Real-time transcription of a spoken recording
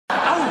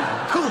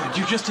Good,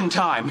 you're just in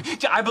time.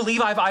 I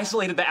believe I've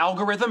isolated the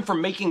algorithm for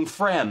making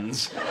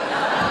friends.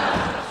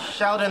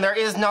 Sheldon, there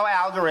is no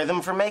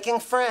algorithm for making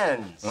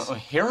friends. Well,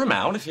 hear him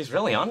out. If he's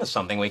really onto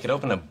something, we could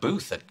open a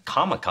booth at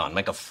Comic-Con,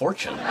 make a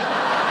fortune.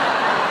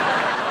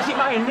 See,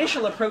 my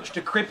initial approach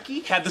to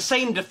Kripke had the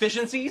same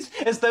deficiencies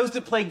as those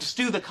that plagued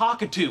Stu the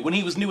Cockatoo when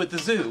he was new at the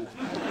zoo.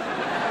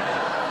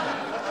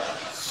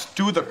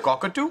 Stu the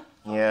Cockatoo?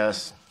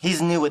 Yes,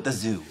 he's new at the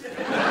zoo.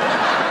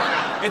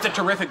 It's a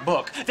terrific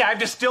book. I've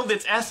distilled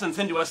its essence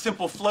into a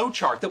simple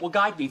flowchart that will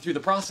guide me through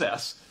the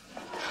process.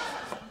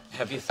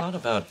 Have you thought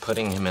about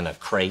putting him in a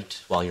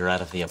crate while you're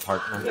out of the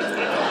apartment?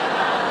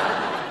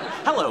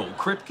 Hello,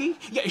 Kripke.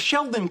 Yeah,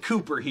 Sheldon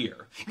Cooper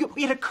here.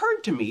 It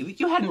occurred to me that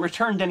you hadn't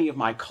returned any of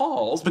my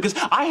calls because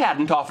I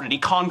hadn't offered any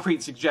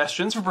concrete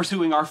suggestions for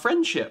pursuing our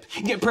friendship.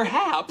 Yeah,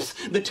 perhaps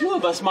the two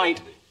of us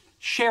might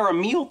share a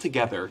meal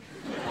together.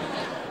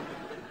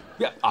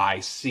 Yeah, I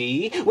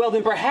see. Well,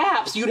 then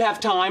perhaps you'd have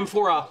time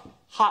for a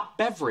hot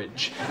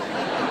beverage.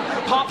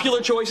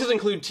 Popular choices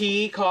include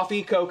tea,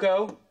 coffee,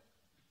 cocoa.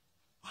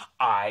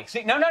 I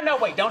see. No,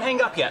 wait, don't hang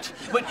up yet.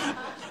 But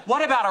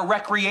what about a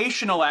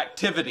recreational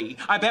activity?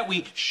 I bet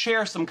we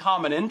share some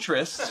common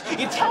interests.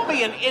 You tell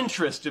me an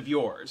interest of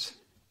yours.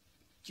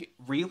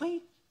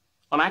 Really?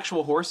 On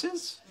actual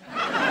horses?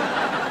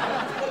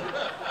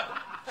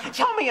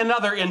 Tell me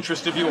another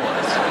interest of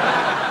yours.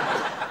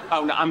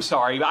 Oh, no, I'm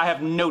sorry. I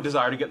have no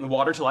desire to get in the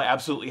water till I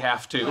absolutely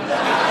have to.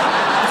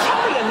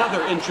 Tell me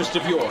another interest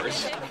of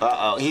yours.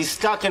 Uh-oh, he's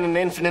stuck in an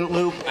infinite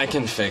loop. I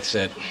can fix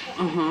it.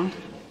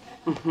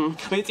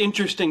 It's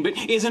interesting, but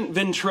isn't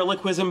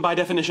ventriloquism by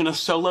definition a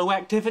solo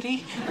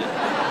activity?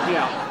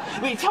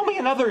 Yeah. Wait, tell me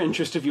another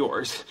interest of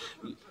yours.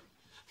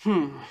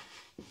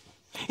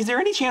 Is there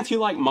any chance you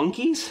like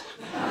monkeys?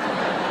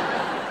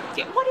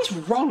 Yeah, what is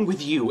wrong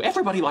with you?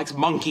 Everybody likes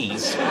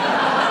monkeys.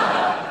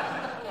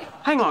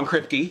 Hang on,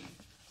 Kripke.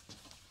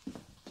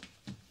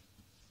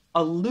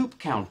 A loop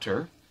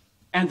counter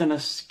and an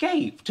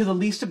escape to the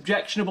least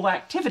objectionable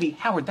activity.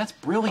 Howard, that's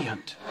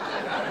brilliant.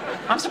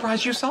 I'm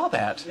surprised you saw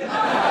that.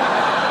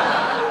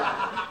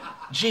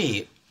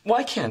 Gee,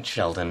 why can't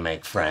Sheldon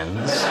make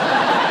friends?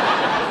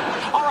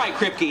 All right,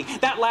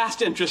 Kripke, that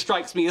last interest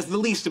strikes me as the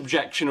least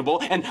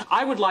objectionable, and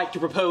I would like to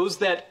propose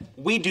that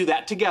we do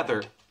that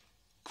together.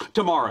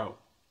 Tomorrow.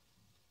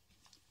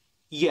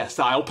 Yes,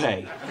 I'll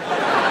pay. All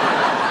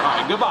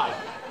right, goodbye.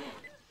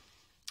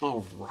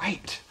 All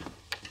right.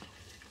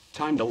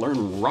 Time to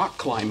learn rock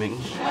climbing.